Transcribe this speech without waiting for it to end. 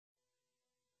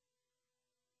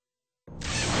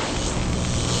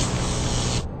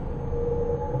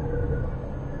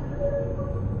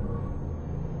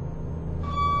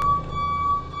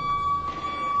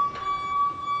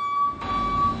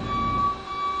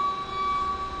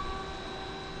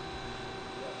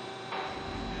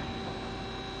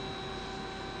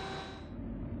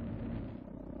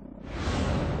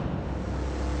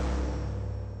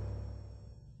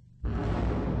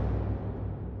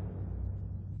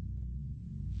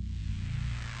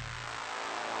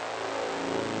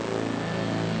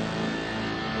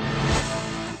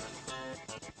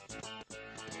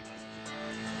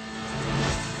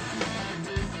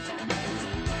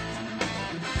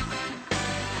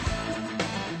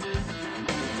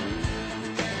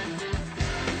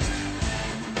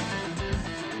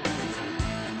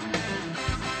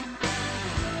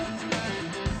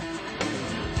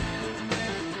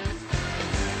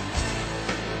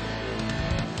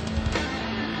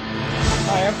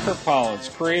I'm Kurt Collins,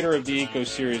 creator of the Eco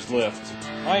Series lift.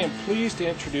 I am pleased to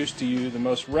introduce to you the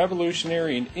most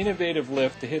revolutionary and innovative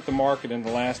lift to hit the market in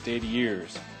the last 80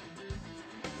 years.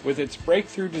 With its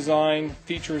breakthrough design,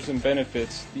 features, and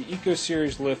benefits, the Eco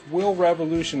Series lift will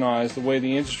revolutionize the way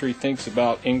the industry thinks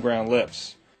about in-ground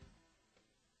lifts.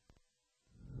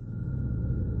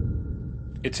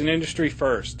 It's an industry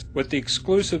first. With the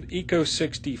exclusive Eco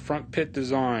 60 front pit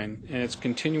design and its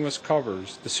continuous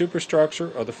covers, the superstructure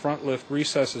of the front lift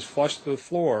recesses flush to the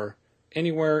floor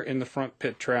anywhere in the front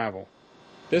pit travel.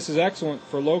 This is excellent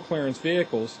for low clearance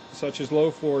vehicles such as low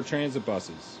floor transit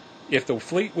buses. If the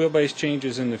fleet wheelbase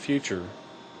changes in the future,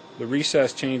 the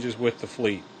recess changes with the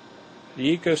fleet. The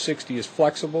Eco 60 is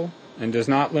flexible and does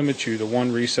not limit you to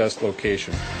one recess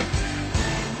location.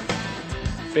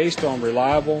 Based on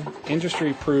reliable,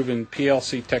 industry-proven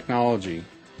PLC technology,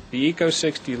 the Eco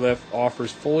 60 lift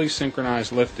offers fully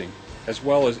synchronized lifting, as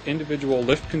well as individual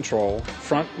lift control,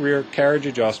 front-rear carriage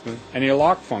adjustment, and a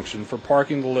lock function for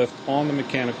parking the lift on the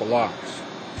mechanical locks.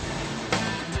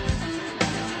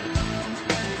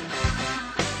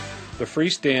 The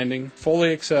freestanding,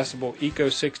 fully accessible Eco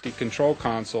 60 control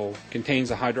console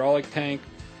contains a hydraulic tank,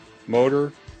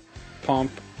 motor,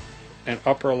 pump, and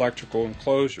upper electrical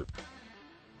enclosure.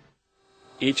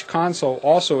 Each console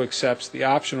also accepts the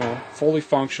optional, fully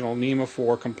functional NEMA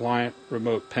 4 compliant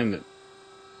remote pendant.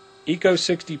 Eco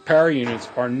 60 power units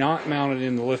are not mounted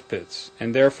in the lift pits,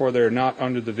 and therefore they are not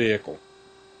under the vehicle.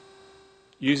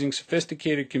 Using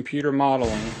sophisticated computer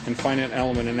modeling and finite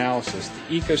element analysis,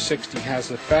 the Eco 60 has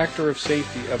a factor of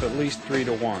safety of at least 3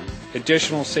 to 1.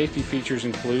 Additional safety features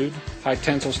include high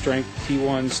tensile strength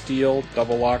T1 steel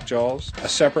double lock jaws, a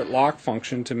separate lock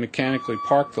function to mechanically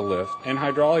park the lift, and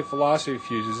hydraulic velocity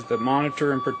fuses that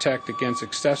monitor and protect against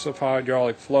excessive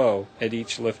hydraulic flow at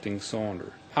each lifting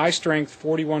cylinder. High strength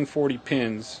 4140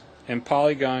 pins and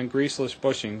polygon greaseless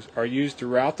bushings are used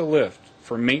throughout the lift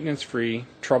for maintenance-free,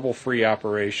 trouble-free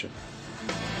operation.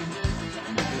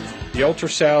 The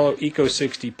ultra-shallow Eco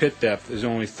 60 pit depth is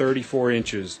only 34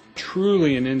 inches,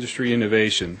 truly an industry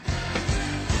innovation.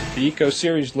 The Eco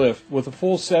Series lift, with a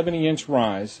full 70-inch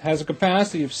rise, has a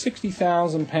capacity of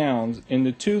 60,000 pounds in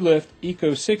the 2-lift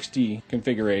Eco 60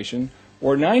 configuration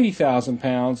or 90,000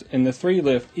 pounds in the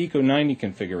 3-lift Eco 90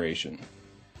 configuration.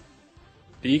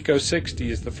 The Eco 60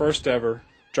 is the first ever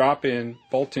drop-in,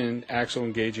 bolt-in axle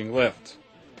engaging lift.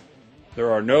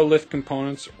 There are no lift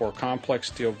components or complex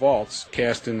steel vaults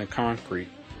cast in the concrete.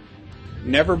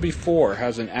 Never before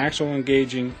has an axle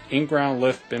engaging in-ground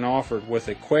lift been offered with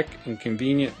a quick and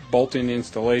convenient bolt-in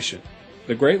installation.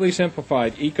 The greatly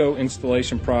simplified Eco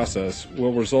installation process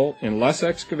will result in less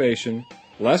excavation,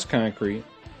 less concrete,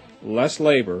 less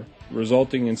labor,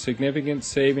 resulting in significant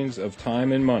savings of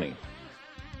time and money.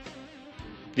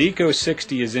 The Eco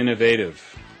 60 is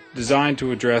innovative. Designed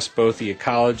to address both the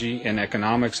ecology and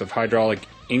economics of hydraulic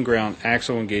in-ground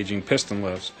axle engaging piston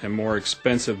lifts and more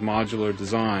expensive modular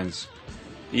designs,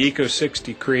 the Eco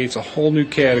 60 creates a whole new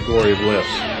category of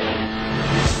lifts.